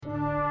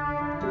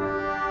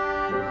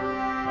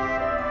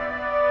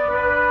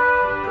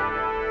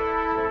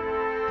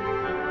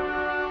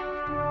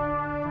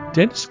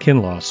Dennis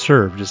Kinlaw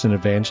served as an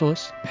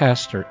evangelist,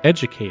 pastor,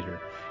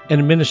 educator, and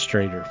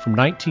administrator from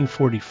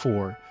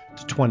 1944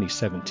 to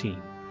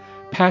 2017.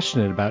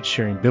 Passionate about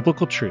sharing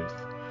biblical truth,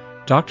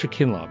 Dr.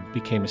 Kinlaw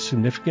became a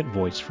significant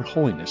voice for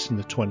holiness in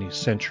the 20th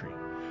century.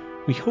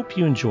 We hope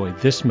you enjoy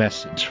this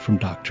message from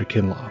Dr.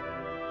 Kinlaw.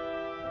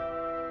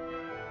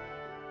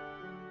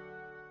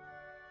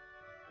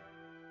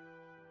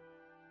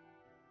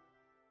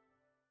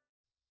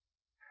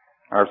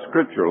 Our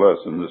scripture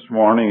lesson this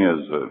morning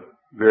is a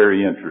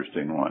very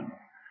interesting one.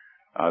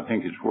 I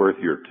think it's worth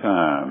your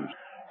time.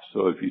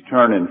 So if you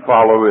turn and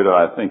follow it,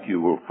 I think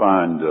you will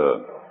find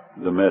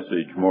the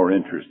message more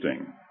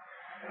interesting.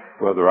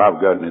 Whether I've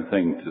got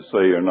anything to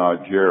say or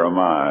not,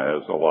 Jeremiah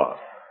has a lot.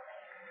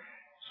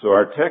 So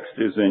our text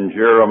is in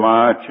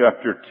Jeremiah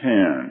chapter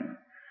 10,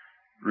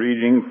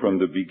 reading from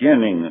the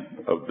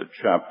beginning of the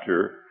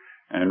chapter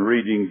and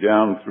reading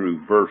down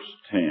through verse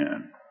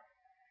 10.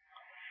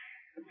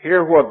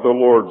 Hear what the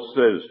Lord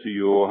says to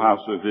you, O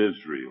house of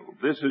Israel.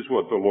 This is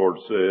what the Lord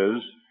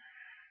says.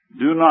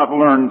 Do not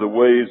learn the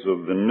ways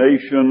of the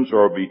nations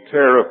or be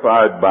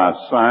terrified by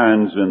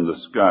signs in the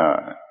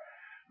sky,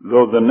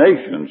 though the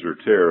nations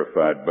are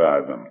terrified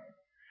by them.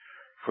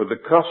 For the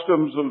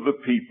customs of the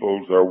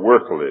peoples are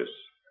worthless.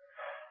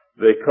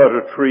 They cut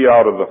a tree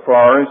out of the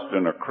forest,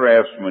 and a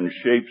craftsman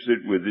shapes it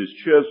with his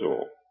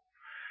chisel.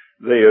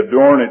 They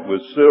adorn it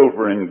with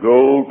silver and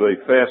gold. They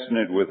fasten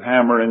it with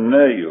hammer and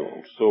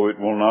nail, so it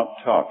will not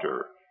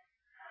totter.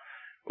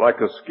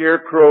 Like a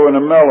scarecrow in a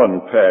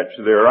melon patch,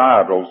 their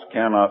idols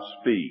cannot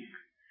speak.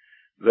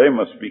 They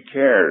must be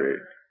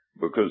carried,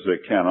 because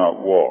they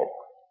cannot walk.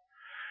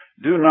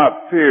 Do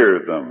not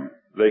fear them.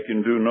 They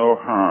can do no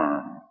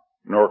harm,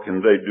 nor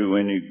can they do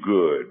any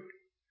good.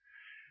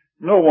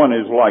 No one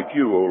is like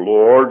you, O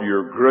Lord.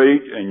 You're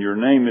great, and your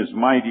name is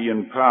mighty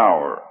in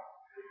power.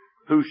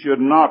 Who should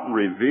not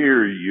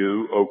revere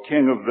you, O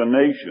King of the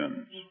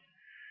nations?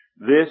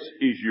 This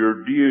is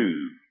your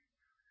due.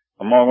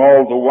 Among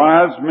all the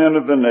wise men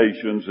of the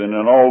nations and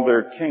in all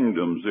their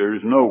kingdoms, there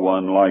is no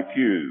one like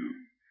you.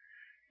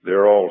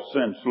 They're all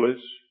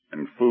senseless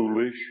and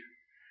foolish.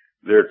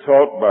 They're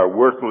taught by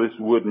worthless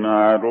wooden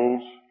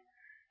idols.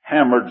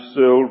 Hammered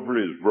silver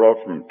is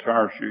brought from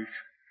Tarshish,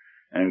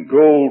 and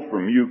gold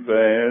from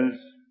Uphaz.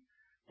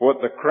 What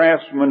the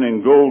craftsman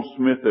and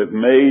goldsmith have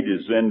made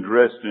is then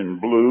dressed in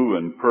blue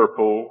and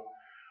purple,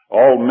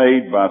 all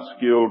made by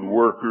skilled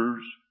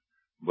workers.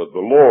 But the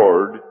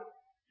Lord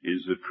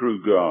is the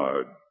true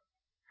God.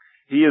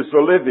 He is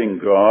the living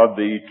God,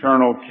 the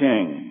eternal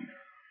King.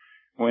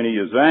 When he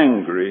is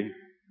angry,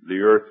 the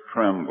earth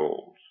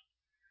trembles.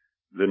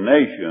 The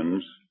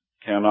nations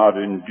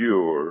cannot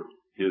endure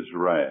his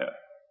wrath.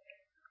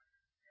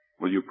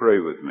 Will you pray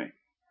with me?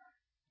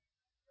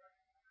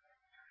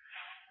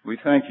 We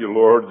thank you,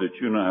 Lord,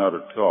 that you know how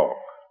to talk.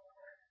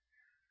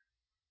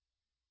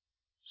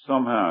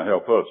 Somehow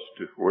help us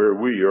to where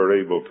we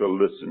are able to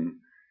listen,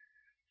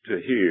 to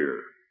hear,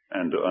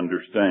 and to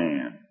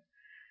understand.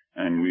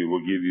 And we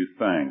will give you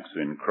thanks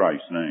in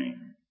Christ's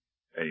name.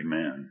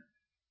 Amen.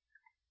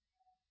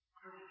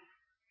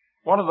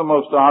 One of the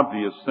most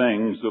obvious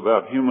things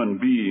about human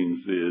beings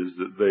is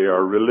that they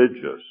are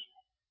religious.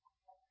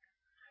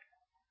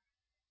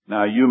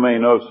 Now, you may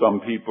know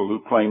some people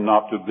who claim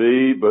not to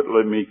be, but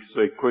let me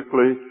say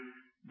quickly,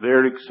 there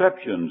are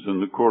exceptions in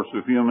the course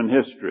of human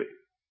history.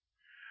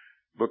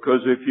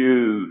 Because if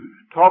you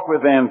talk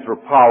with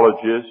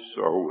anthropologists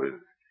or with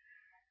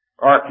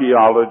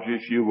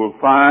archaeologists, you will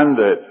find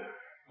that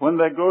when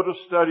they go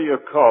to study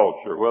a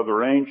culture,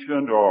 whether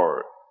ancient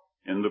or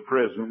in the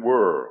present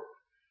world,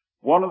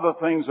 one of the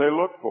things they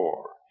look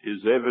for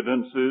is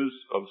evidences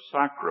of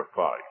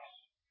sacrifice,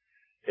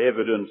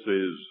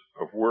 evidences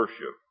of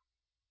worship.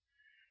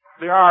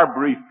 There are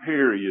brief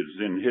periods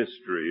in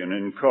history and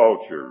in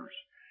cultures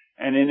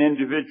and in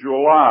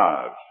individual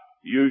lives.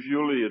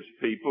 Usually it's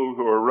people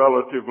who are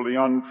relatively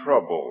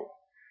untroubled,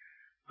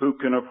 who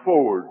can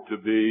afford to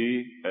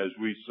be, as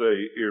we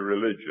say,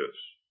 irreligious.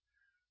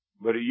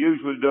 But it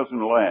usually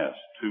doesn't last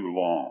too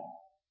long.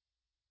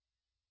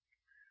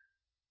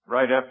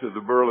 Right after the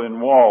Berlin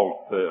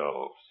Wall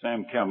fell,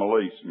 Sam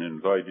Kamalason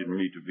invited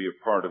me to be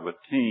a part of a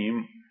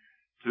team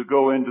to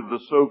go into the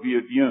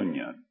Soviet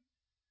Union.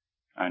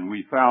 And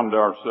we found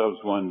ourselves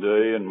one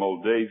day in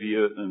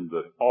Moldavia in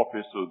the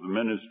office of the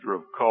Minister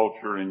of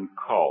Culture in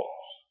Kalsk.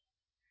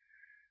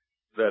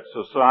 That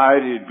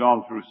society had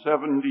gone through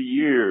 70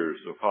 years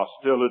of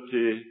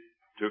hostility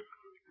to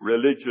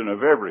religion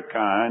of every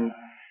kind,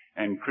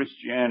 and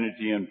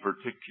Christianity in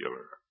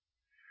particular.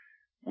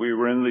 We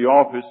were in the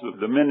office of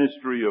the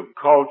Ministry of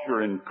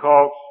Culture in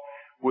Kalsk,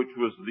 which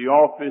was the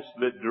office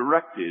that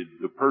directed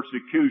the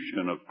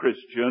persecution of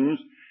Christians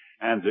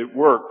and it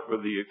worked for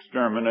the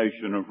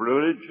extermination of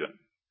religion.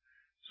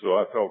 So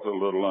I felt a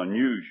little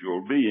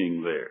unusual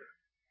being there.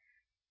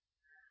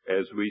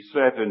 As we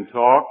sat and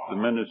talked, the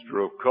Minister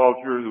of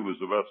Culture, who was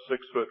about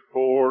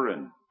 6'4"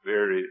 and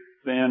very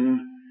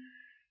thin,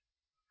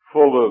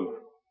 full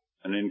of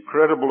an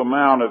incredible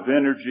amount of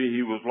energy.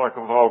 He was like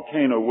a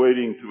volcano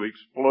waiting to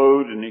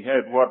explode, and he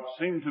had what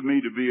seemed to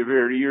me to be a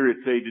very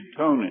irritated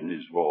tone in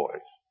his voice.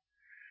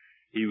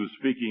 He was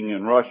speaking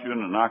in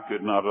Russian, and I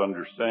could not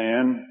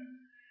understand.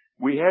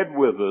 We had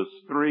with us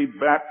 3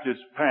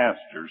 Baptist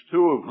pastors,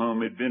 2 of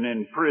whom had been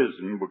in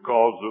prison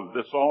because of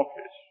this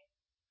office.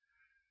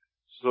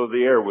 So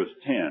the air was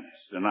tense,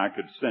 and I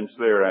could sense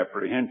their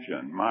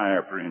apprehension. My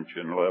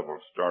apprehension level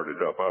started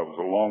up. I was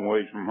a long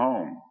ways from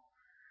home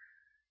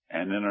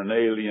and in an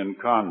alien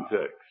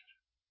context.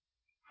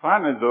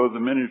 Finally, though, the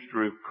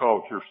Ministry of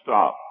Culture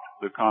stopped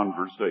the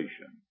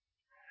conversation.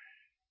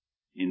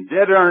 In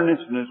dead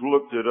earnestness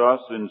looked at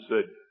us and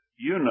said,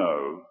 "You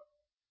know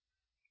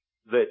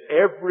that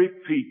every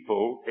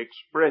people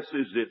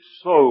expresses its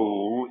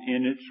soul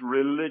in its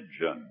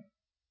religion.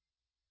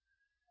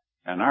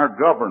 And our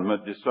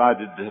government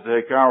decided to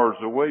take ours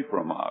away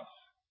from us.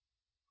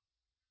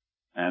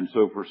 And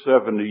so for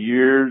 70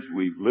 years,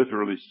 we've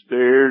literally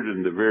stared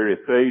in the very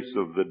face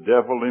of the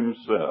devil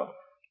himself.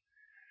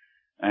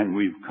 And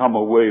we've come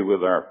away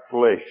with our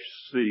flesh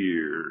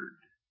seared.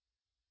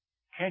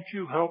 Can't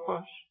you help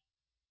us?"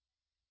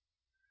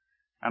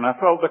 And I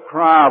felt the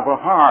cry of a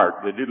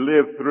heart that had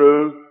lived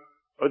through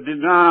a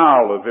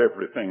denial of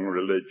everything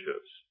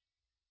religious.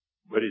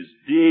 But his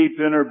deep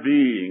inner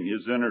being,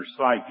 his inner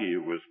psyche,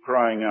 was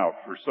crying out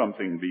for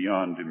something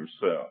beyond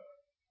himself.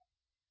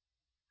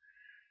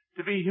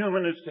 To be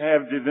human is to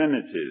have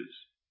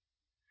divinities.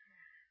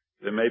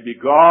 There may be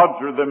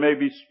gods or there may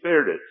be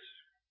spirits.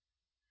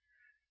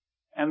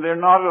 And they're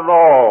not at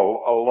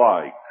all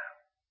alike.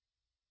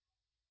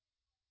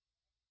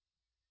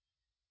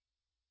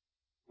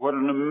 What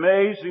an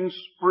amazing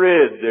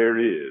spread there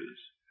is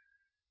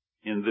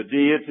in the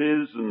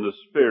deities and the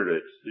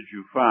spirits that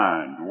you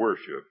find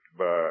worshipped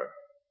by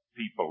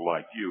people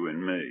like you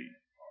and me.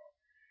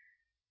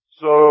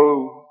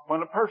 So,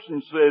 when a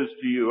person says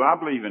to you, "I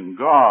believe in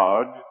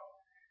God,"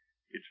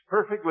 it's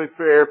perfectly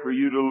fair for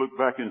you to look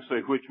back and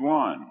say, "Which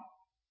one?"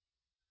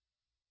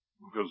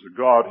 Because the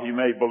God he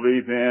may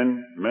believe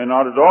in may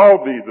not at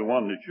all be the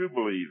one that you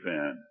believe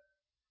in.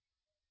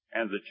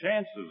 And the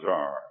chances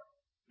are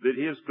that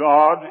his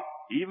God,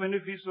 even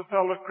if he's a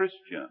fellow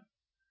Christian,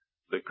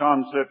 the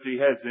concept he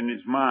has in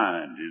his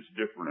mind is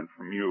different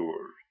from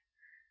yours.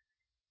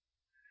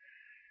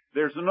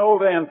 There's an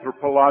old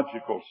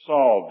anthropological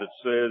saw that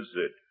says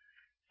that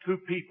 2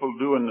 people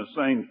doing the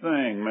same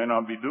thing may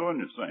not be doing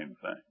the same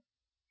thing.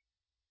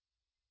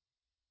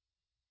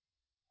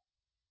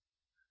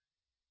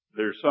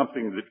 There's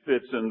something that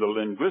fits in the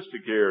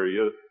linguistic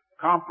area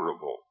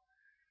comparable.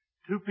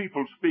 2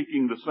 people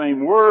speaking the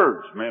same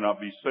words may not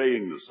be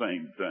saying the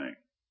same thing.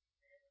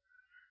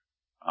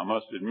 I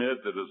must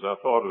admit that as I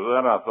thought of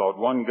that, I thought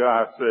one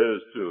guy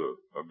says to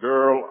a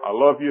girl, "I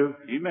love you."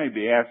 He may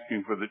be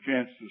asking for the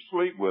chance to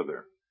sleep with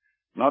her,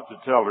 not to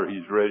tell her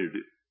he's ready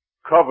to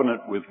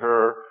covenant with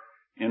her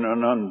in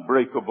an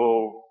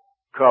unbreakable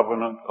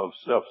covenant of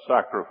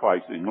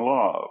self-sacrificing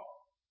love.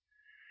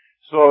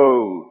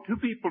 So, 2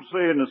 people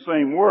saying the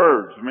same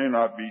words may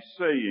not be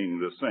saying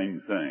the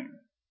same thing.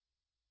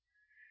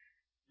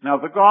 Now,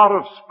 the God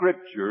of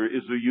Scripture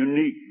is a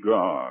unique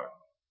God.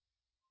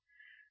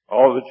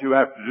 All that you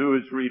have to do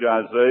is read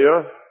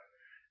Isaiah,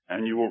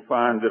 and you will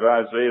find that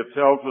Isaiah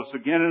tells us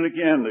again and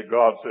again that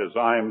God says,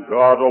 "I am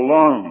God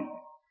alone,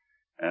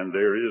 and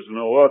there is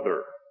no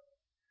other.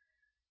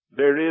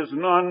 There is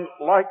none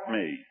like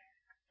me."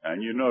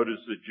 And you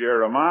notice that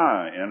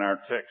Jeremiah in our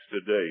text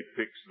today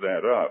picks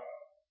that up.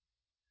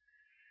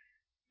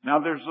 Now,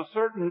 there's a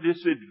certain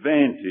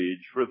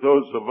disadvantage for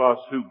those of us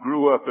who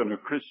grew up in a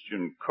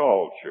Christian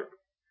culture,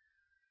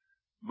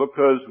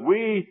 because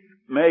we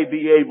may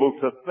be able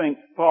to think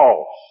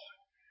thoughts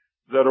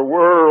that a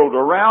world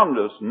around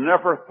us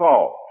never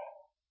thought,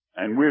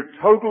 and we're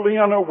totally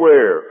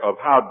unaware of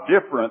how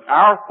different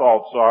our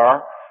thoughts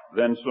are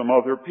than some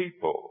other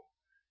people.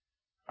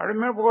 I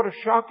remember what a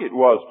shock it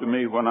was to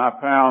me when I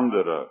found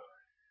that a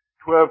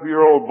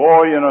 12-year-old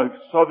boy in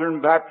a Southern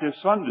Baptist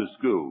Sunday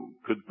school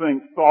could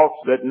think thoughts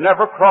that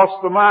never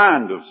crossed the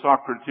mind of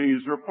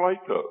Socrates or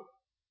Plato.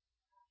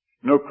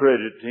 No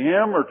credit to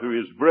him or to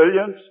his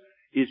brilliance.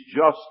 It's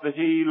just that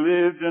he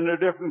lived in a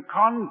different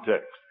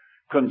context,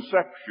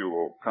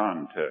 conceptual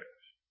context.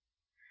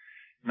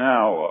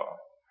 Now,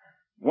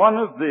 one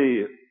of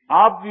the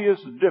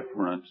obvious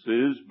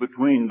differences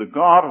between the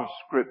God of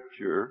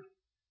Scripture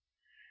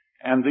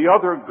and the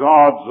other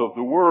gods of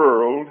the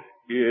world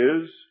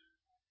is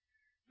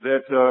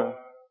that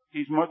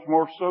he's much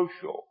more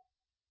social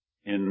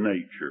in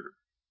nature.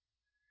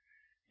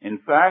 In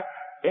fact,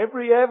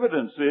 every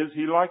evidence is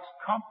he likes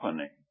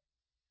company,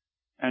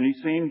 and he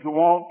seems to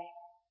want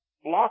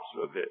lots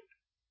of it.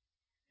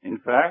 In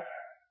fact,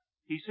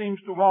 he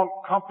seems to want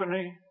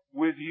company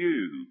with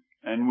you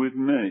and with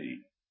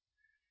me.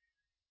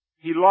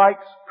 He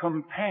likes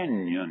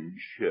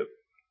companionship.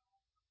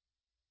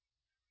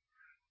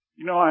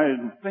 You know,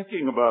 in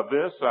thinking about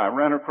this, I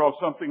ran across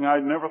something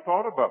I'd never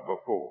thought about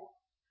before.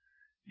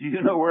 Do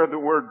you know where the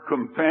word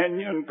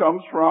companion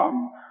comes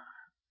from?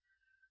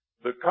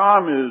 The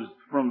com is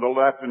from the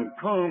Latin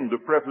cum, the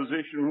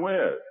preposition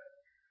with.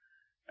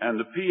 And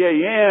the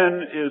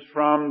pan is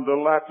from the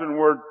Latin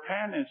word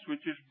panis,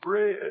 which is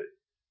bread.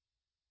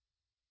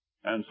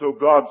 And so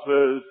God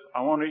says,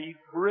 I want to eat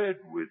bread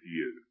with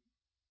you.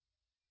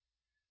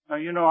 Now,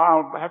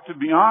 I'll have to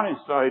be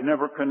honest, I had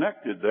never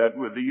connected that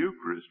with the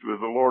Eucharist, with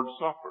the Lord's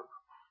Supper.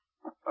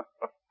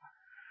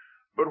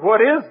 But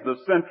what is the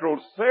central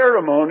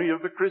ceremony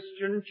of the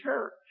Christian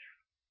church?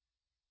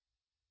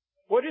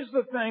 What is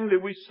the thing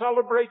that we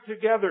celebrate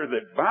together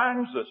that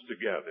binds us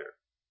together?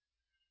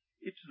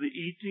 It's the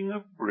eating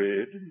of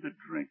bread and the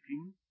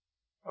drinking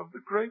of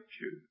the grape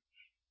juice.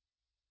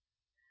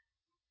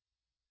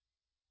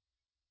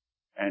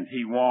 And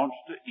He wants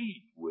to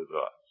eat with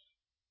us.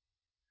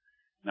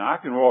 Now, I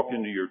can walk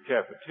into your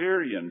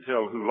cafeteria and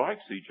tell who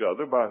likes each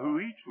other by who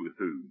eats with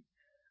who.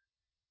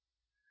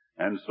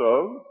 And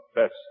so,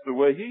 that's the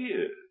way He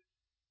is.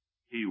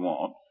 He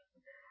wants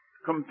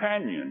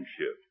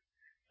companionship,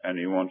 and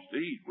He wants to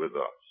eat with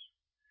us.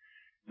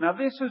 Now,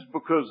 this is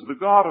because the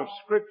God of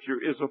Scripture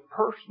is a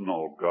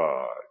personal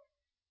God.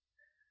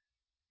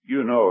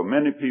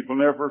 Many people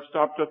never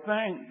stop to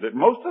think that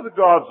most of the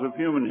gods of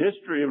human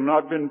history have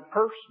not been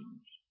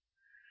persons.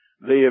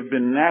 They have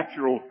been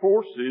natural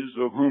forces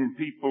of whom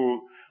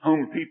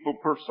people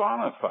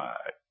personify,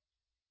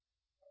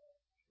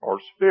 or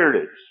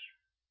spirits,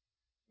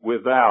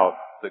 without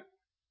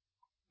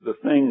the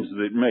things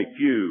that make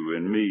you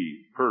and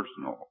me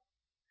personal.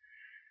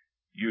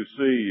 You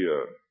see,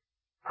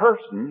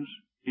 persons,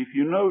 if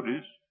you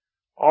notice,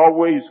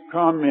 always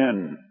come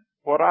in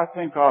what I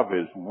think of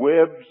as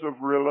webs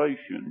of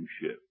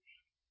relationships.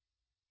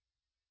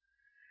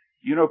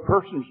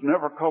 Persons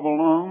never come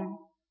alone.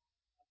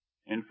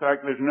 In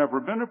fact, there's never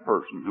been a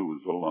person who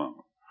was alone.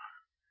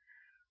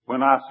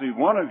 When I see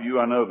one of you,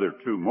 I know there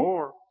are two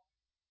more.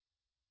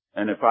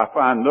 And if I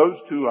find those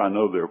two, I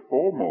know there are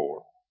four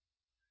more.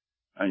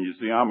 And you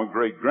see, I'm a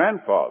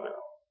great-grandfather.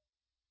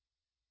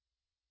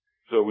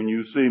 So when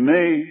you see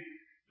me,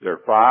 there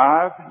are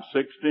 5 and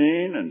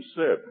 16 and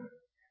 7.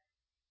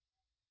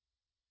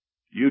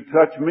 You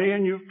touch me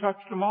and you've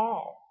touched them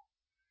all.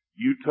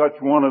 You touch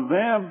one of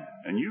them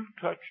and you've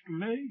touched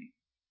me.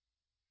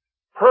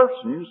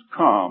 Persons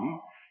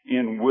come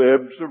in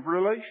webs of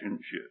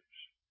relationships.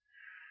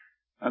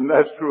 And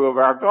that's true of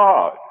our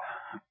God.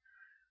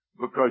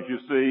 Because you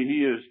see,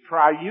 He is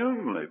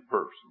triunely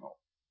personal.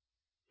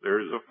 There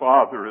is a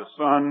Father, a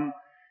Son,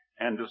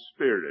 and a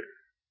Spirit.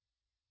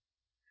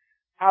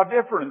 How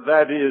different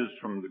that is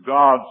from the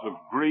gods of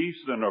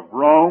Greece and of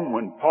Rome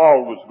when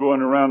Paul was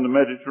going around the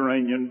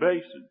Mediterranean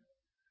basin.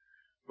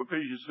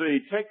 Because you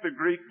see, take the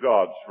Greek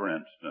gods, for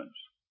instance.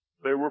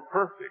 They were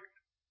perfect.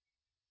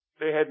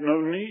 They had no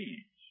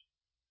needs.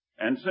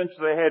 And since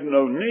they had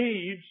no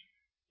needs,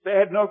 they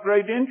had no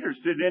great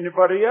interest in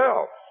anybody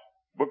else,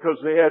 because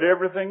they had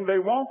everything they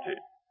wanted.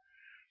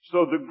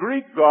 So the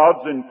Greek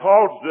gods in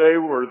Paul's day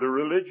were the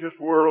religious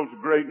world's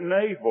great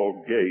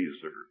navel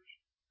gazers.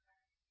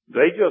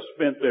 They just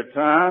spent their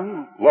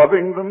time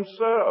loving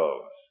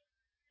themselves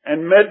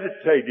and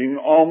meditating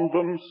on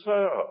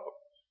themselves.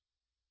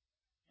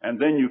 And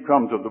then you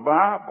come to the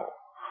Bible.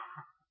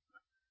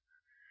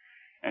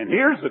 And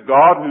here's a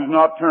God who's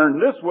not turned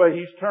this way,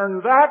 He's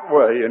turned that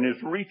way and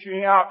is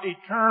reaching out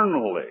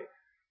eternally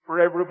for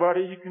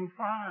everybody He can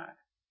find,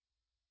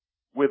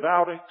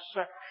 without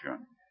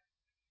exception.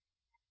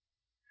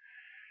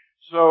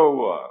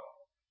 So,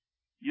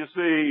 you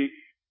see,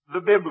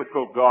 the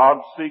biblical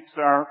God seeks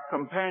our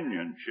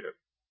companionship.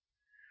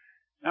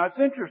 Now it's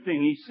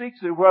interesting, He seeks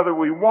it whether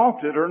we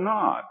want it or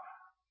not.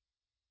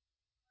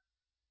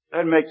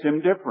 That makes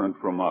Him different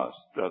from us,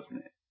 doesn't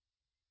it?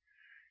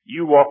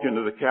 You walk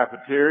into the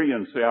cafeteria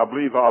and say, I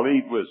believe I'll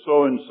eat with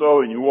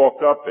so-and-so, and you walk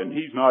up and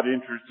he's not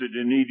interested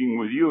in eating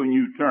with you, and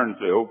you turn and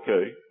say,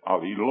 okay,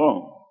 I'll eat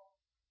alone.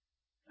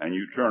 And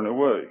you turn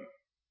away.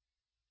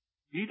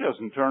 He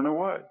doesn't turn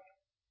away.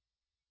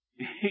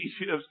 He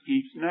just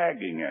keeps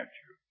nagging at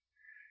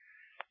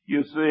you.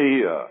 You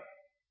see,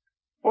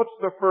 what's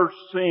the first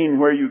scene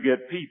where you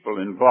get people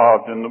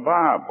involved in the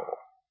Bible?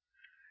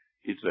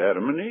 It's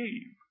Adam and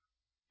Eve.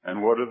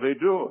 And what are they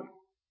doing?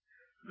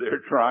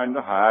 They're trying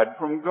to hide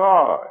from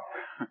God.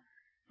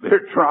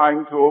 They're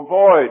trying to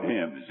avoid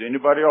Him. Is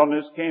anybody on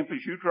this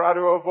campus you try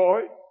to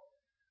avoid?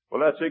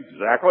 Well, that's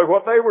exactly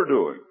what they were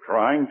doing,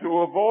 trying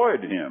to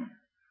avoid Him.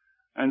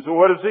 And so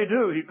what does He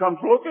do? He comes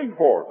looking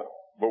for them.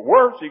 But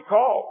worse, He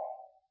calls,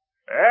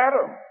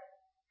 Adam,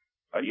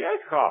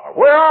 Ayeka,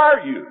 where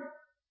are you?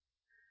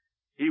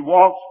 He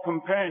wants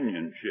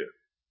companionship.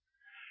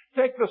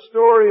 Take the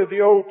story of the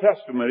Old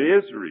Testament,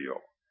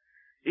 Israel.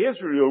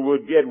 Israel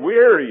would get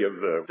weary of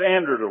the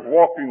standard of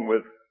walking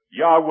with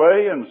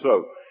Yahweh, and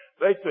so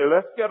they'd say,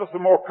 let's get us a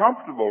more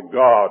comfortable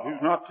God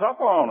who's not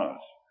tough on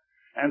us.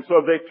 And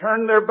so they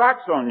turned their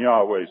backs on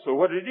Yahweh. So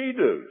what did He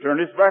do? Turn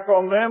His back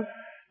on them?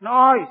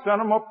 No, He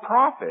sent them a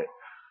prophet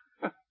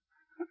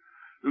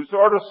who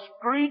sort of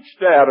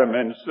screeched at them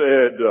and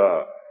said,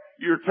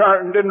 you're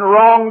turned in the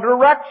wrong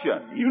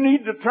direction. You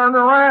need to turn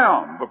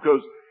around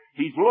because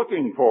He's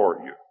looking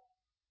for you.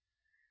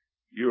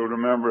 You'll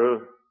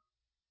remember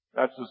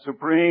that's the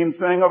supreme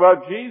thing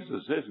about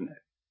Jesus, isn't it?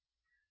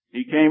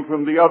 He came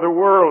from the other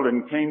world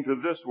and came to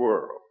this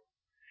world.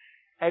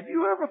 Have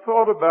you ever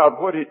thought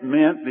about what it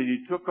meant that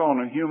He took on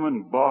a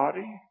human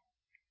body?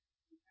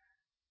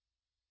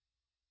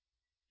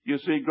 You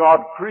see, God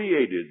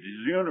created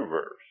His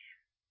universe,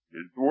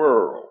 His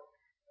world,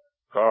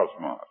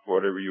 cosmos,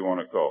 whatever you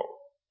want to call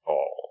it,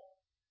 all.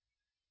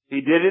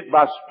 He did it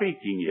by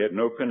speaking. He had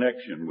no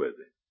connection with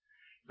it.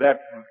 That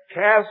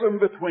chasm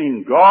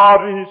between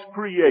God and His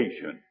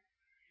creation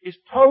is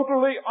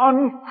totally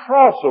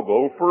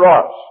uncrossable for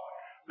us.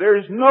 There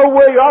is no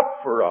way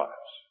up for us.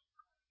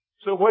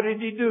 So what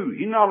did He do?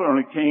 He not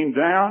only came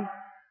down,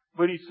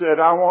 but He said,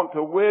 I want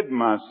to wed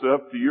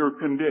myself to your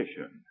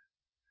condition.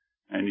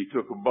 And He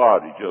took a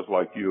body just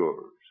like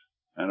yours,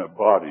 and a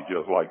body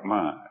just like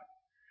mine.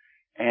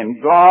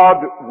 And God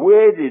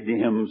wedded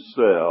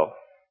Himself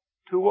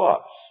to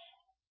us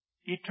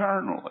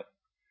eternally.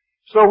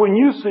 So when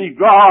you see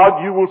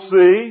God, you will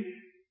see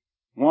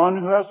one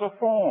who has a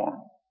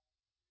form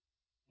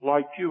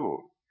like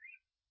yours,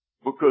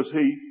 because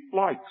He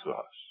likes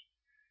us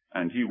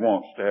and He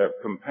wants to have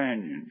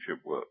companionship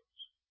with us.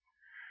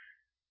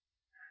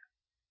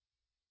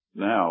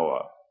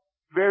 Now,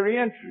 very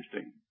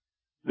interesting,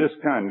 this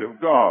kind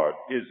of God,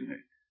 isn't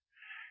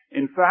it?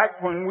 In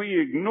fact, when we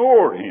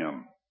ignore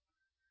Him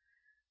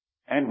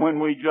and when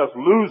we just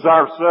lose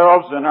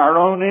ourselves in our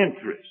own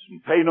interests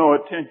and pay no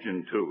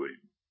attention to Him,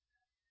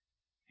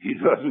 He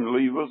doesn't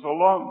leave us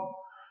alone.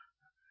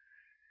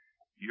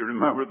 You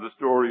remember the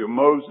story of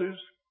Moses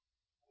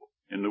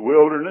in the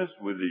wilderness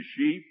with his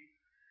sheep?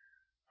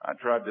 I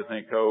tried to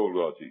think, how old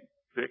was he?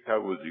 How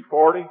was he,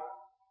 40?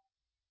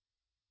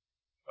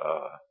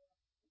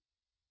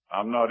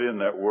 I'm not in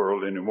that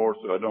world anymore,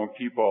 so I don't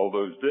keep all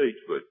those dates,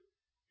 but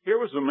here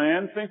was a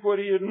man, think what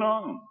he had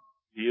known.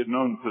 He had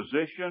known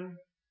position.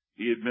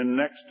 He had been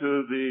next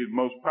to the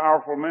most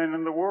powerful man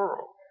in the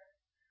world.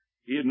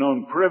 He had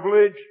known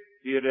privilege.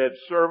 He had had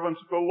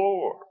servants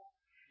galore.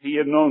 He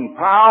had known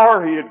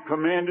power. He had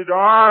commanded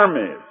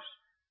armies.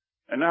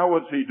 And now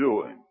what's he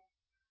doing?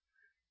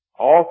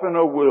 Off in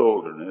a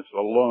wilderness,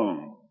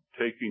 alone,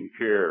 taking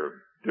care of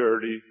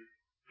dirty,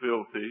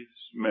 filthy,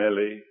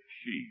 smelly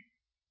sheep.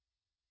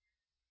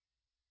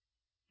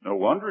 No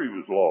wonder he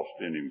was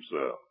lost in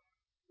himself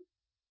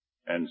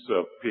and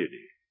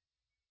self-pity.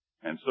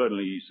 And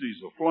suddenly he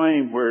sees a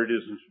flame where it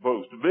isn't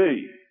supposed to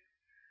be.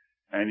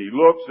 And he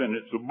looks and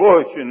it's a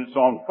bush and it's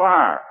on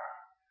fire.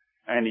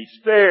 And he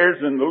stares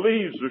and the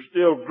leaves are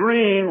still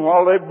green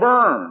while they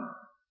burn.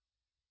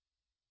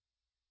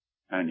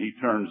 And he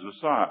turns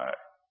aside.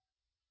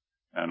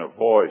 And a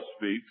voice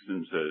speaks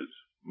and says,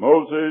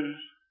 Moses,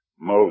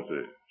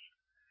 Moses.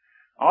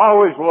 I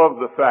always love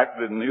the fact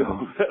that in the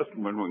Old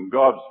Testament when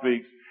God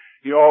speaks,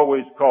 He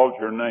always calls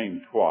your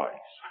name twice.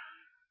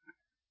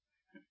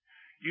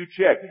 You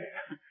check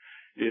it.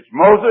 It's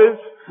Moses,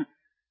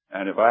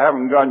 and if I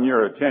haven't gotten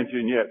your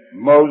attention yet,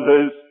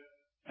 Moses,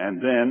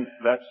 and then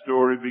that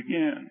story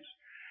begins.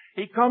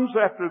 He comes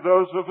after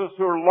those of us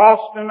who are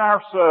lost in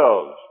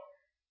ourselves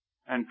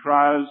and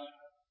tries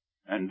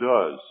and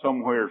does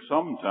somewhere,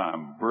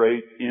 sometime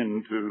break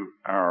into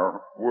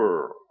our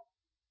world.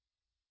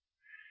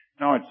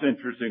 Now it's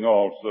interesting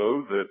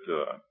also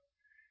that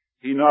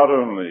He not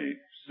only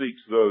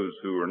seeks those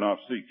who are not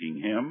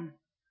seeking Him,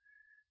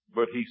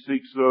 but He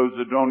seeks those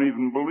that don't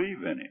even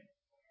believe in Him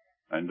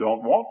and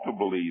don't want to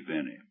believe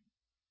in Him.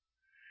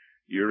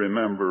 You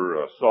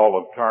remember Saul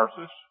of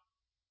Tarsus?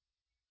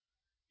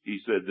 He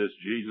said, this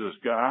Jesus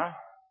guy,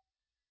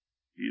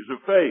 he's a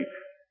fake.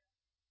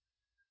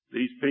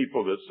 These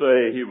people that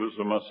say He was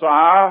the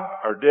Messiah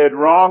are dead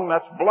wrong.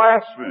 That's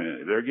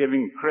blasphemy. They're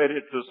giving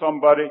credit to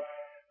somebody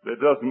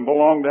that doesn't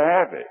belong to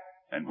have it.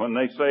 And when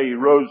they say He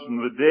rose from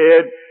the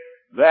dead,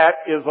 that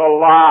is a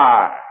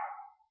lie.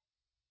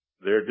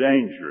 They're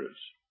dangerous.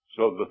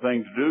 So the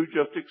thing to do,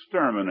 just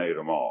exterminate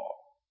them all.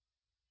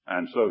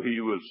 And so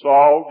he was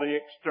Saul the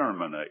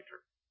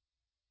exterminator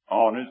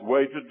on his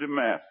way to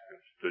Damascus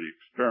to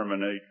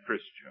exterminate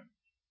Christians.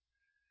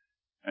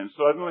 And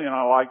suddenly, and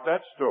I like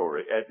that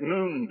story, at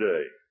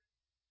noonday.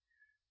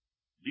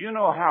 Do you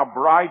know how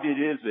bright it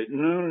is at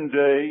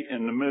noonday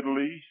in the Middle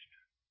East?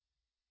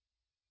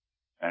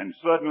 And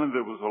suddenly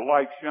there was a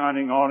light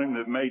shining on him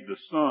that made the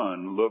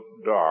sun look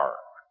dark.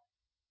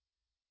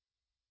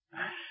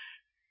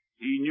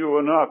 He knew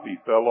enough, he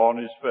fell on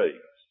his face.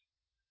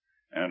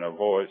 And a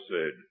voice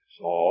said,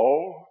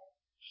 Saul,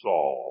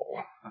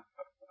 Saul.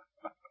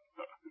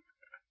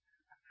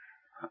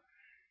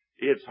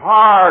 It's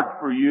hard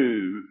for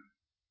you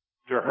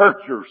to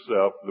hurt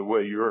yourself the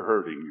way you're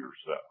hurting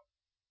yourself.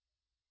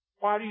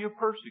 Why do you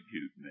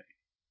persecute me?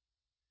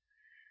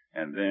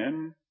 And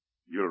then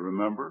you'll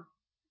remember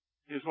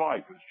his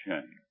life has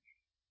changed.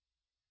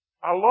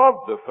 I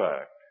love the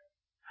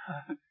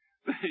fact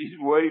that he's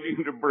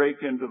waiting to break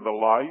into the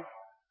life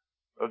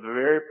of the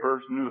very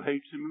person who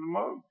hates him the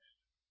most.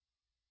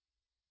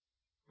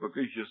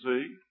 Because you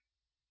see,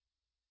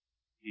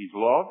 he's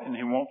loved and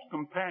he wants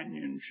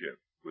companionship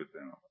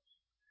within us.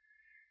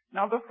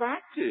 Now the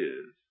fact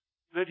is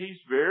that he's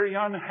very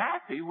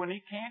unhappy when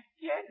he can't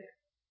get it.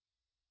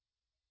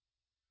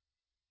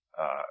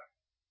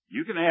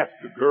 You can ask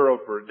a girl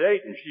for a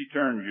date and she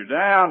turns you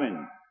down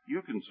and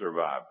you can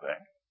survive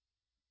that.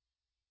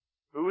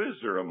 Who is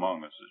there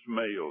among us as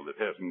male that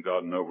hasn't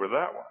gotten over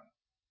that one?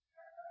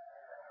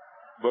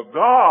 But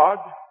God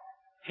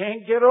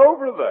can't get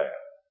over that.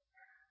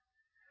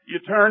 You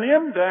turn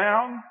him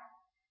down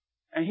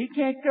and he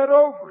can't get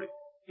over it.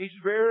 He's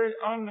very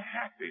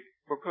unhappy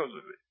because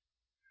of it.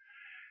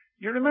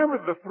 You remember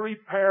the three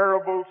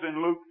parables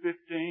in Luke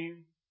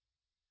 15?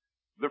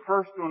 The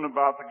first one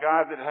about the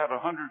guy that had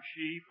 100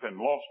 sheep and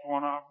lost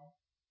one of them.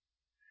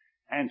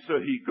 And so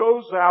he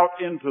goes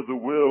out into the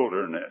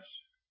wilderness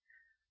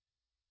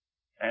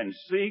and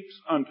seeks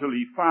until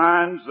he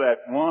finds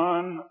that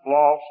one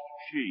lost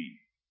sheep.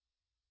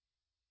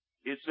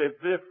 It's as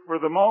if for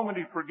the moment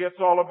he forgets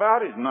all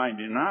about his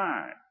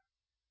 99.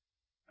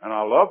 And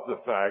I love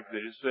the fact that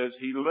it says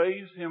he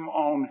lays him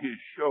on his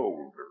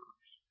shoulders.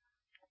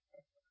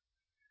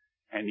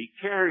 And he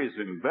carries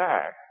him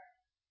back.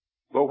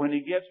 But when he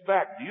gets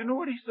back, do you know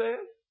what he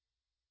says?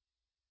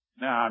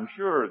 Now, I'm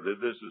sure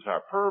that this is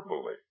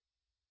hyperbole.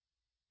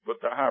 But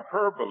the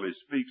hyperbole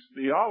speaks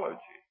theology.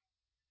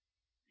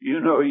 You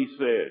know, he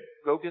said,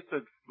 go get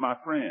my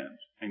friends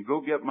and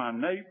go get my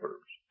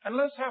neighbors and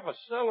let's have a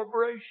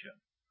celebration.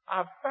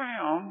 I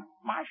found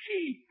my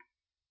sheep.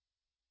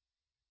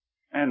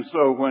 And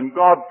so when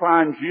God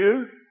finds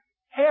you,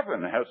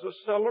 heaven has a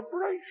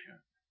celebration.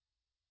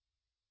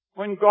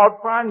 When God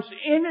finds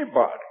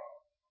anybody,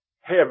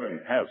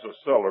 heaven has a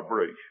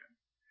celebration.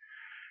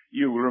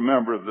 You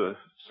remember the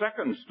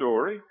second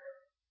story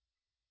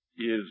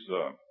is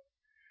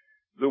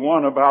the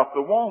one about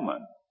the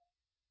woman.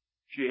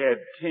 She had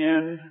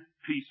 10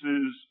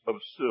 pieces of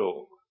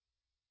silver.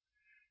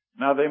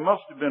 Now they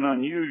must have been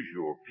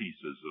unusual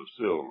pieces of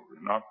silver,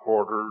 not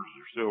quarters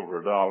or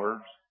silver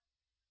dollars,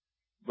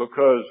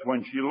 because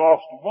when she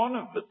lost one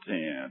of the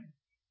 10,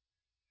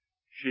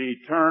 she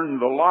turned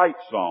the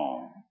lights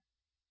on,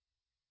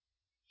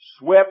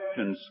 swept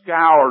and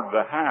scoured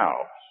the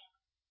house,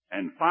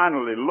 and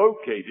finally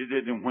located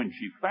it, and when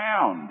she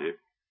found it,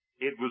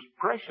 it was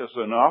precious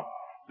enough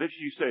that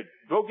she said,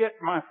 go get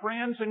my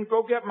friends and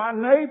go get my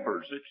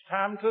neighbors. It's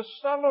time to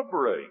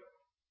celebrate.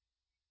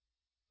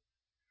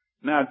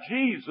 Now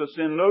Jesus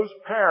in those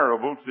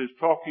parables is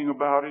talking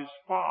about his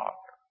Father.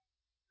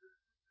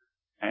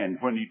 And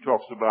when he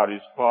talks about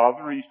his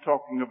Father, he's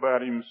talking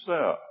about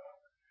himself.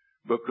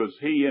 Because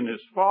he and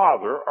his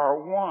Father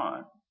are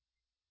one.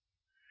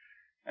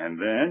 And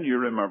then you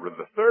remember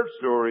the third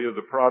story of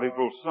the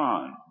prodigal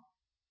son.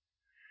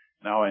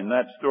 Now in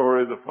that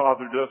story, the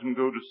father doesn't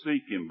go to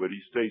seek him, but he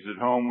stays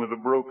at home with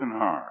a broken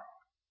heart.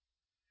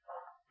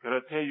 Could I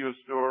tell you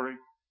a story?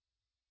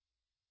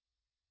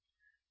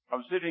 I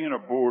was sitting in a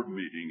board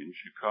meeting in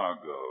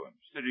Chicago, and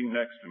sitting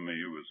next to me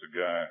was a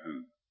guy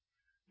who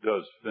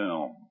does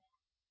film.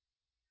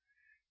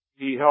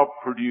 He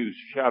helped produce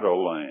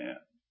Shadowland,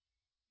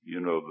 you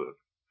know, the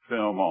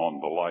film on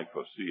the life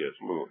of C.S.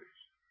 Lewis.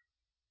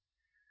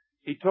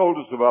 He told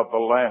us about the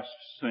last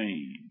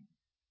scene.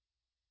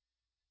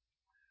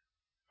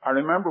 I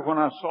remember when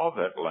I saw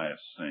that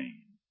last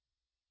scene.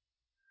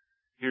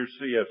 Here's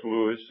C.S.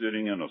 Lewis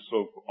sitting on a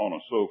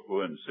sofa,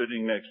 and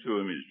sitting next to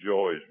him is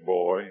Joy's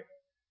boy.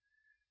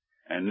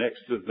 And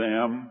next to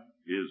them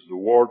is the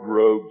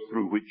wardrobe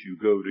through which you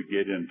go to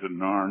get into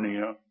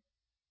Narnia.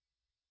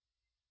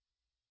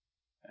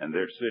 And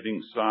they're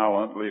sitting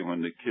silently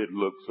when the kid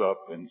looks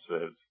up and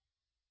says,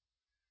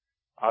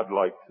 I'd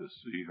like to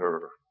see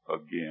her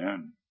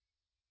again.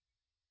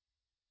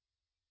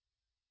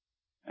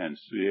 And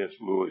C.S.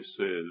 Lewis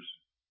says,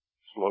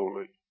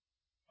 slowly,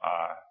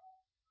 I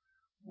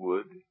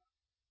would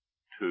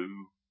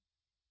too.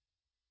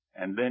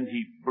 And then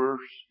he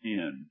bursts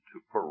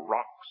into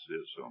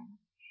paroxysms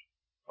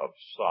of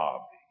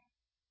sobbing.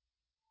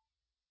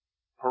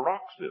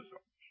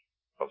 Paroxysms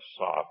of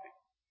sobbing.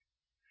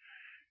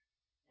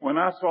 When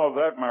I saw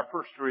that, my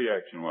first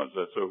reaction was,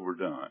 that's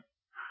overdone.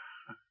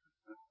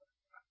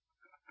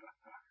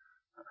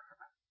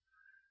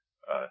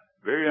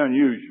 Very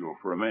unusual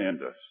for a man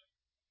to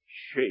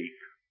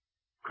shake,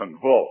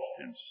 convulsed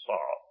in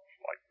sobs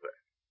like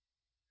that.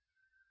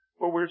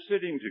 Well, we're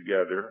sitting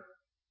together,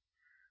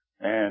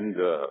 and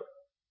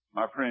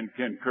my friend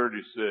Ken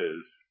Curtis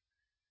says,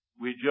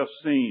 we'd just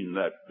seen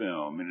that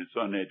film in its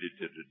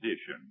unedited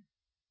edition.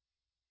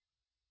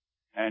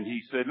 And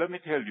he said, let me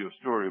tell you a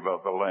story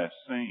about the last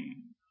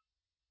scene.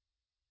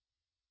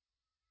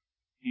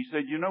 He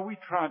said, you know, we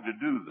tried to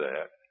do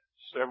that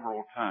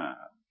several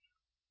times,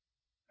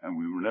 and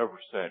we were never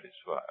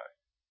satisfied.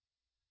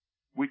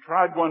 We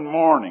tried one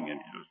morning and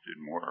it just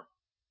didn't work.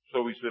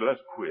 So we said,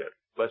 let's quit.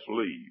 Let's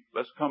leave.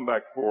 Let's come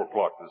back 4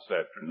 o'clock this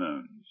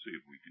afternoon and see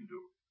if we can do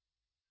it.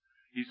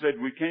 He said,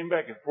 we came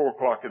back at 4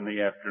 o'clock in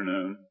the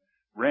afternoon,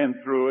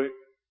 ran through it,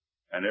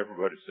 and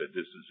everybody said,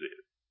 this is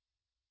it.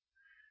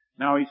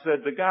 Now he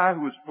said, the guy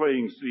who was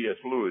playing C.S.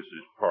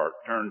 Lewis's part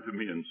turned to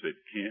me and said,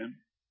 Ken,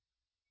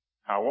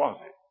 how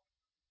was it?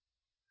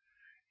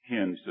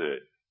 Ken said,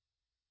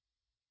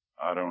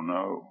 I don't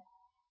know.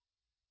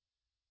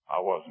 I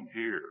wasn't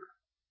here.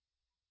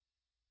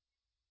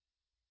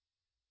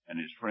 And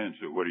his friend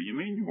said, what do you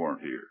mean you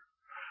weren't here?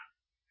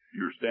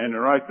 You were standing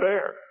right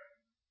there.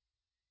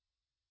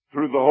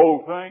 Through the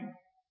whole thing.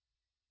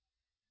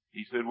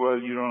 He said, well,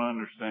 you don't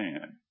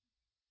understand.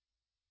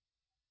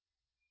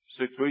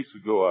 6 weeks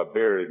ago, I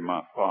buried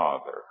my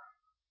father.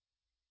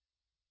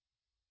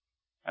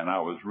 And I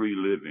was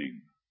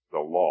reliving the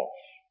loss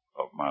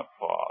of my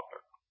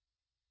father.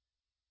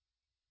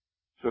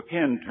 So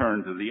Ken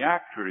turned to the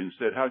actor and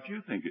said, how'd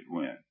you think it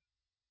went?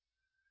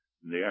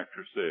 And the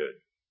actor said,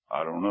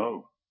 I don't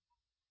know.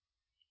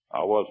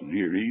 I wasn't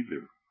here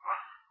either.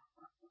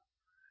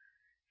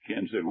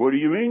 Ken said, what do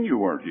you mean you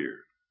weren't here?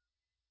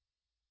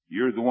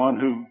 You're the one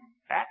who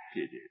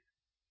acted it.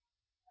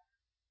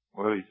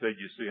 Well, he said,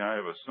 you see, I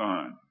have a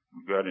son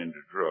who got into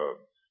drugs.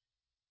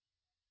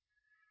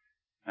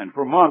 And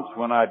for months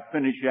when I'd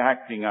finish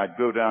acting, I'd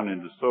go down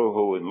into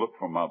Soho and look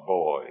for my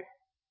boy.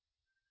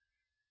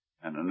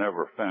 And I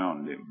never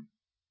found him.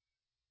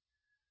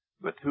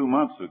 But 2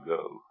 months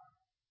ago,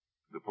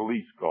 the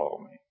police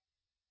called me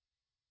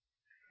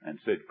and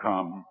said,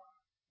 come,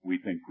 we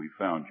think we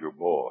found your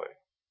boy.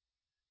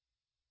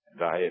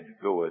 And I had to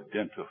go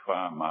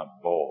identify my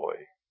boy.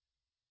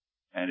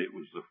 And it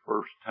was the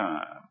first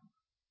time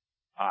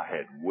I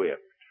had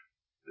wept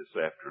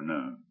this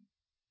afternoon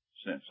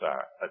since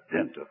I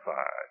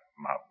identified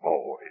my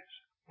boy's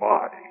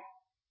body.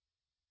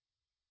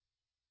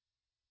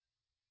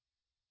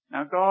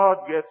 Now God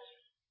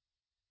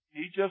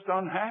he's just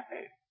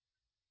unhappy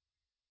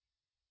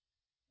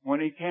when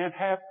he can't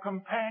have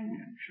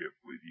companionship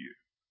with you.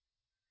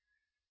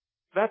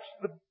 That's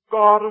the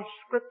God of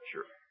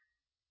Scripture.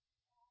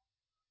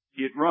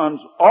 It runs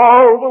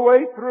all the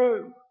way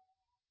through.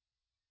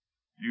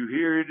 You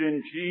hear it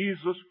in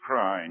Jesus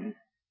crying,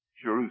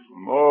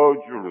 Jerusalem, oh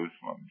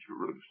Jerusalem,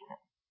 Jerusalem,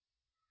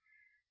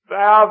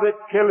 thou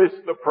that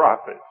killest the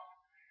prophets,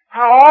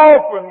 how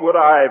often would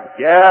I have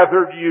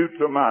gathered you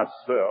to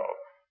myself,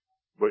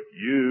 but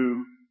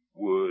you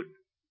would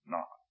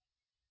not.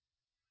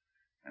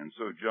 And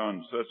so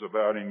John says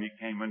about him, he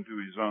came unto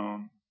his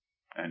own,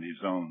 and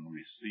his own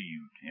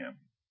received him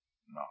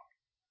not.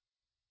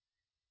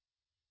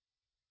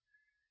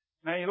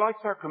 Now he likes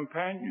our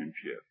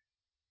companionship,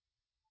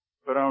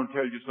 but I want to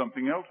tell you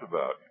something else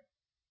about him.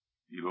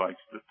 He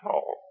likes to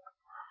talk.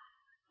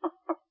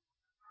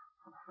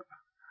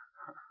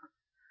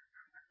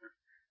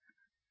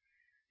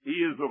 He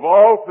is of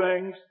all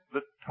things the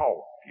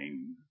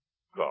talking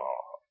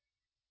God.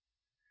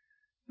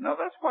 Now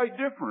that's quite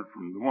different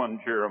from the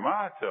one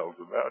Jeremiah tells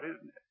about,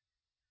 isn't it?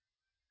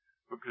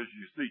 Because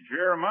you see,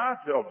 Jeremiah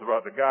tells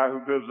about the guy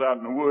who goes out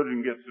in the woods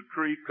and gets a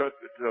tree, cuts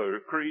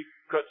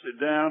it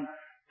down,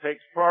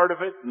 takes part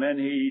of it, and then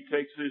he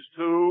takes his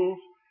tools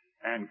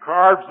and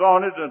carves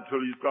on it until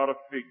he's got a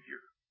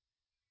figure.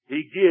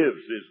 He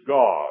gives his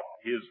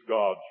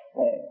God's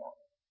form.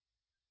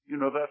 You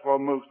know, that's what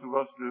most of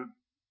us do.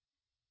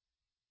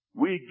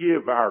 We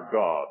give our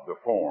God the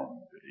form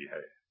that he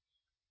has.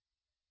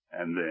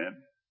 And then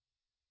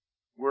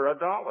we're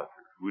idolaters.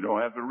 We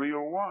don't have the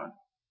real one.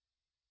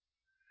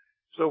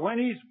 So when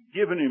he's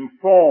given him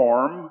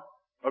form,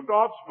 a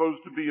God's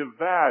supposed to be of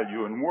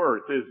value and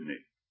worth, isn't he?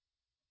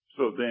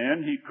 So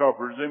then he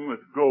covers him with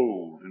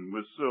gold and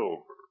with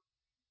silver.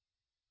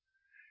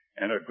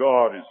 And a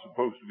God is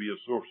supposed to be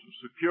a source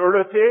of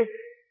security,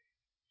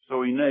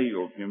 so he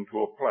nails him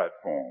to a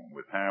platform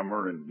with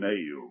hammer and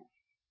nails,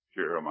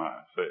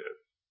 Jeremiah says.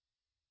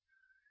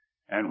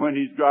 And when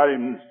he's got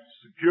him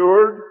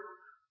secured,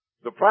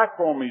 the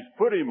platform he's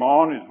put him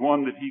on is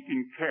one that he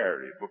can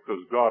carry,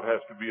 because God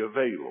has to be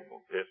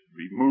available, has to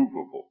be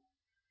movable.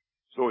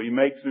 So he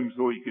makes him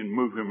so he can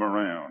move him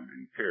around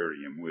and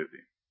carry him with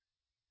him.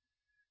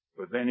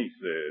 But then he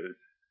says,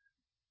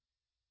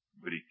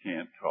 but he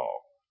can't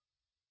talk.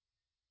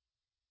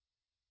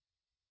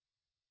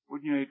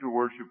 Wouldn't you hate to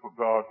worship a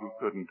God who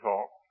couldn't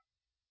talk?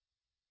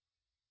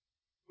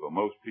 Well,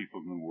 most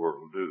people in the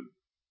world do.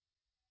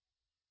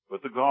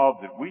 But the God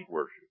that we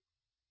worship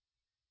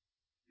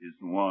is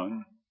the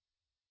one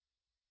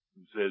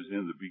who says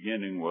in the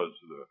beginning was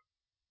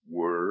the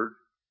Word,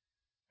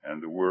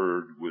 and the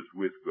Word was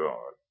with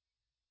God,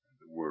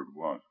 and the Word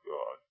was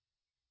God.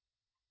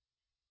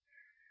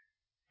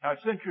 Now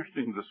it's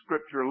interesting, the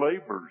Scripture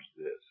labors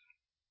this.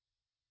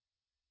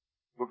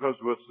 Because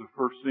what's the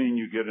first scene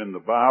you get in the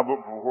Bible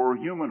before a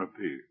human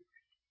appears?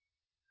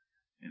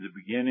 In the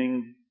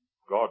beginning,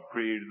 God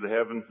created the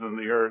heavens and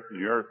the earth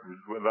was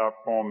without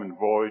form and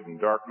void,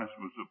 and darkness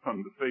was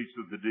upon the face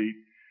of the deep.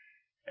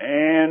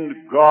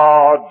 And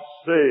God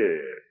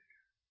said,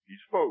 he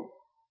spoke.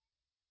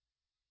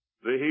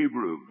 The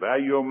Hebrew,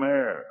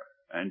 vayomer,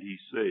 and he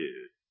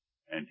said,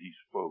 and he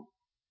spoke.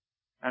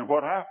 And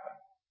what happened?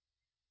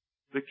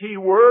 The key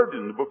word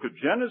in the book of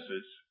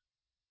Genesis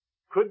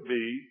could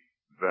be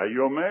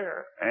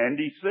vayomer, and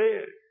he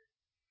said.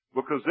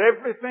 Because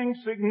everything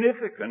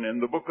significant in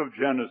the book of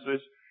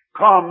Genesis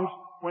comes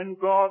when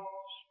God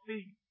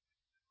speaks.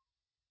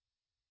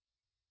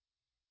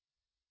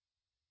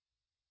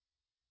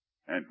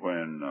 And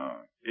when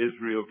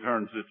Israel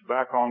turns its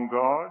back on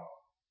God,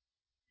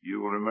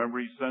 you will remember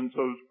he sends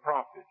those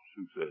prophets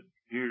who said,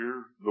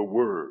 hear the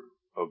word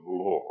of the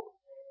Lord.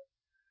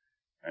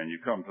 And you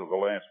come to the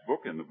last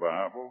book in the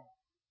Bible,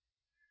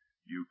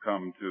 you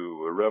come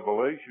to a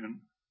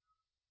Revelation,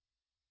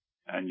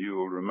 and you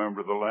will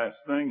remember the last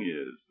thing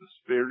is, the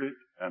Spirit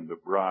and the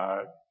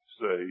bride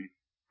say,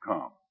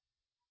 come.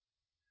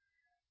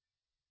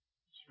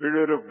 The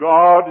Spirit of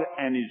God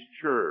and His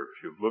church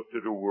have looked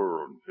at the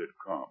world and said,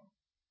 come.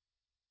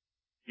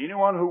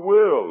 Anyone who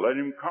will, let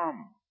him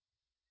come.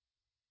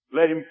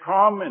 Let him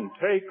come and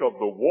take of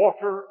the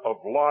water of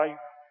life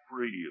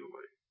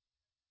freely.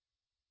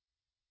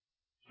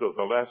 So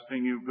the last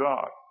thing you've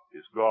got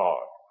is God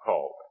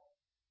calling.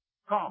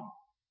 Come,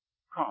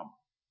 come,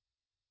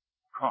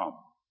 come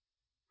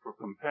for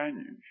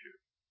companionship.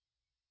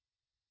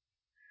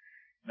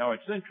 Now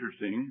it's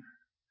interesting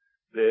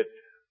that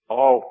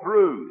all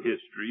through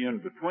history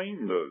and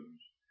between those,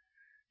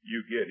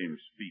 you get him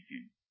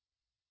speaking.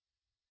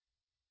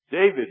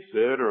 David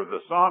said, or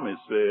the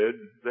psalmist said,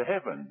 the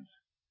heavens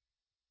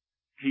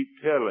keep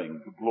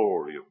telling the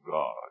glory of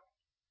God,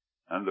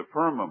 and the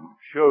firmament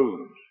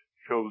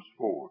shows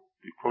forth,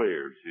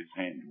 declares His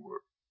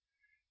handiwork.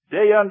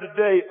 Day unto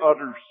day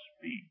utters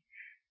speech,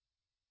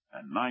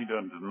 and night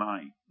unto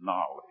night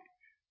knowledge.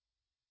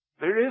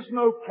 There is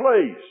no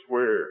place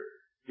where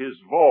His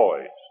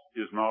voice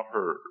is not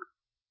heard.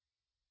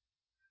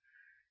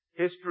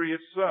 History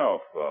itself,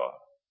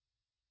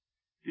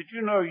 did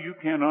you know you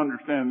can't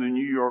understand the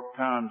New York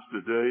Times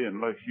today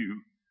unless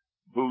you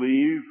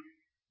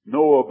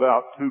know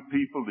about two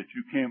people that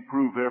you can't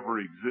prove ever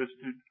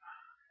existed?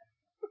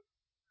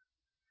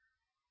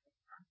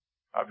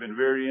 I've been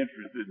very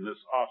interested in this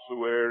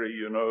ossuary,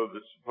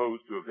 that's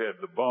supposed to have had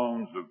the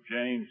bones of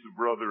James, the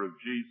brother of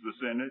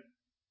Jesus, in it.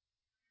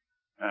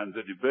 And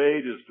the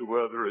debate as to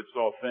whether it's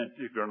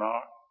authentic or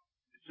not.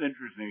 It's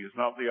interesting, it's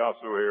not the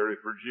ossuary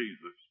for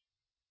Jesus.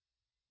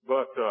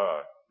 But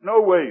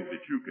no way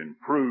that you can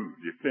prove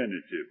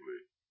definitively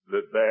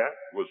that that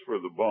was for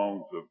the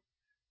bones of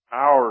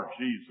our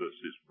Jesus,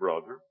 his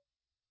brother.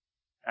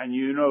 And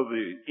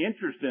the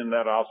interest in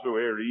that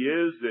ossuary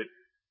is that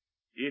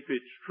if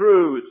it's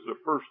true, it's the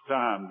first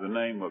time the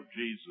name of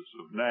Jesus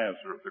of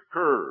Nazareth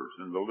occurs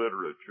in the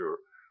literature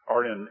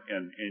or in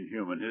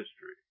human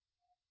history.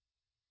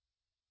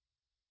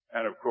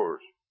 And of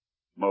course,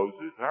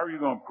 Moses, how are you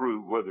going to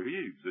prove whether he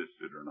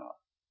existed or not?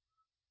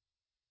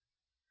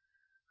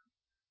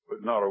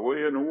 But not a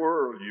way in the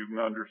world you can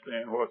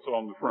understand what's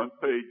on the front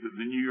page of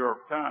the New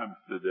York Times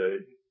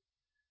today.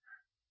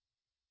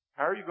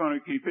 How are you going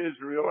to keep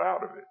Israel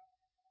out of it?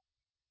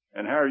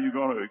 And how are you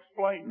going to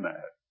explain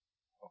that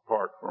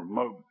apart from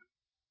Moses?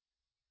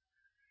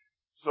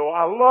 So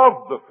I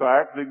love the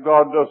fact that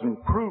God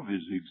doesn't prove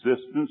His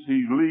existence.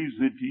 He leaves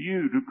it to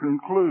you to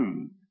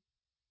conclude.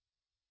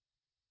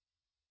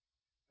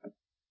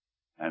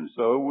 And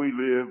so we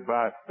live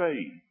by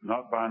faith,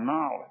 not by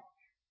knowledge.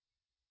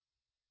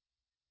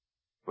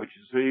 But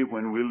you see,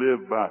 when we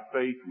live by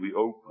faith, we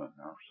open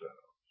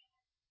ourselves.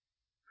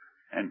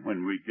 And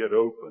when we get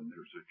open,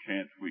 there's a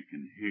chance we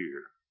can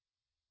hear.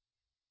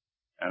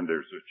 And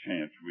there's a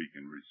chance we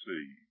can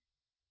receive.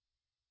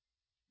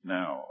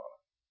 Now,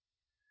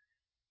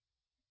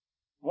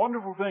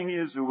 wonderful thing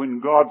is that when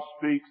God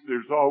speaks,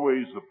 there's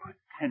always a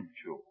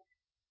potential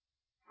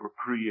for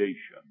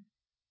creation.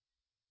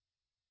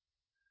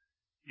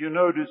 You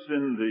notice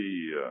in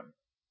the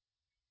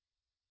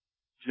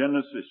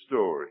Genesis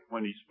story,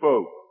 when He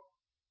spoke,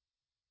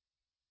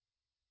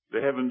 the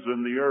heavens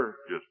and the earth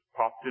just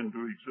popped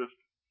into existence.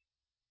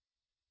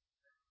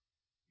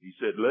 He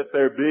said, let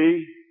there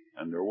be,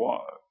 and there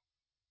was.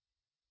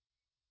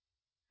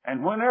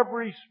 And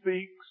whenever He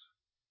speaks,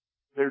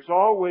 there's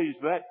always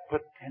that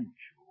potential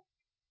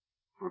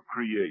for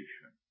creation.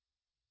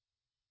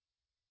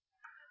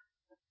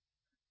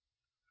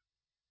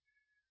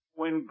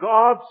 When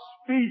God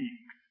speaks,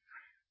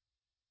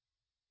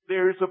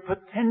 there's a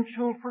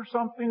potential for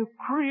something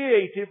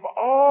creative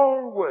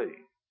always.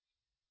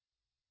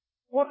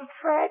 What a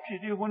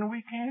tragedy when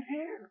we can't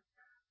hear.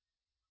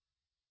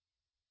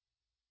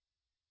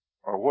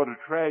 Or what a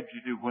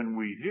tragedy when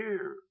we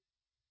hear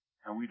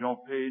and we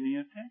don't pay any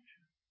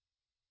attention.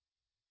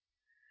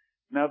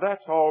 Now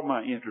that's all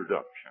my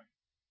introduction.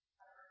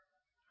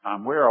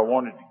 I'm where I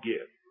wanted to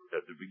get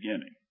at the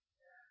beginning.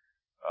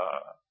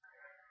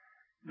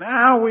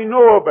 Now we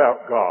know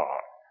about God.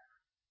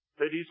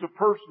 That He's a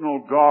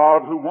personal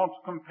God who wants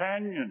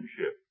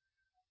companionship.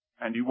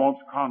 And He wants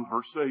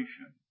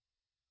conversation.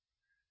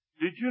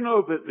 Did you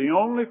know that the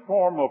only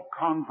form of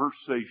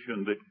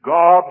conversation that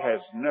God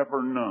has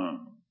never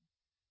known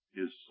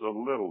is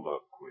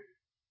soliloquy?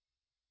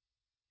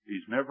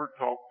 He's never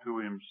talked to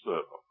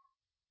Himself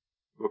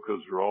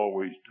because there are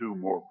always two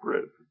more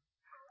present.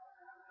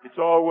 It's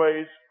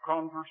always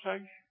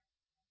conversation.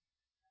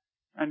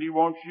 And He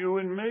wants you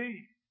and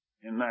me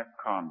in that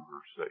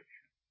conversation.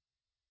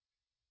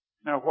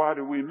 Now, why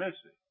do we miss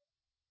it?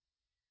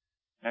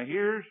 Now,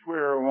 here's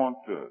where I want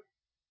to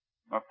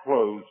my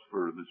close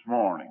for this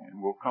morning,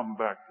 and we'll come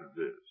back to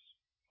this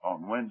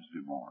on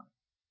Wednesday morning.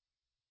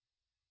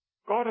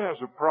 God has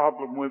a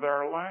problem with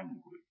our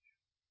language.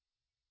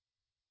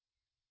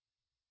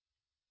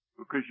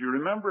 Because you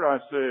remember I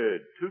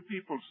said, two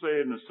people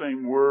saying the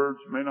same words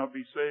may not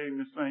be saying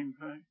the same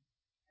thing.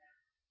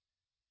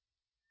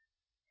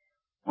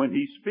 When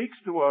He speaks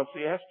to us,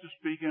 He has to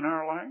speak in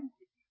our language.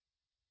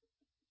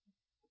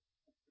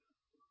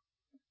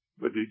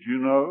 But did you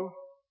know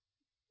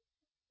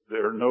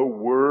there are no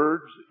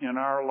words in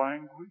our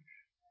language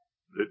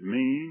that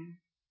mean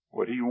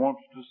what He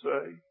wants to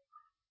say?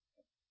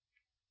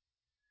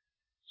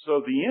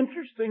 So the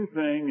interesting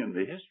thing in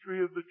the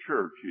history of the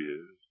church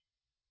is,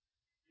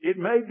 it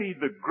may be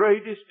the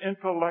greatest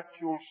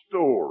intellectual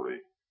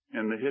story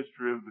in the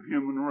history of the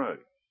human race.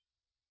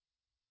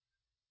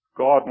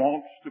 God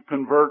wants to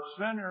convert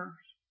sinners.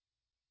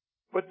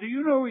 But do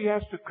you know He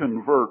has to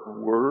convert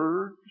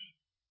words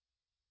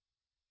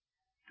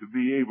to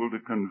be able to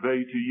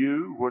convey to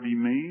you what He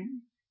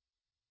means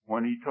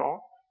when He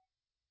talks?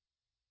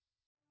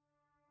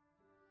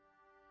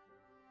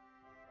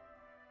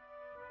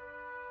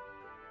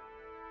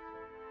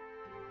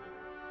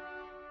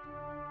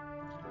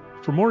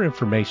 For more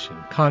information,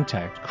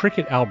 contact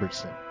Cricket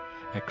Albertson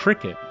at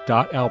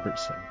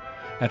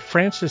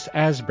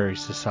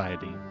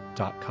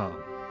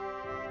cricket.albertson@francisasburysociety.com.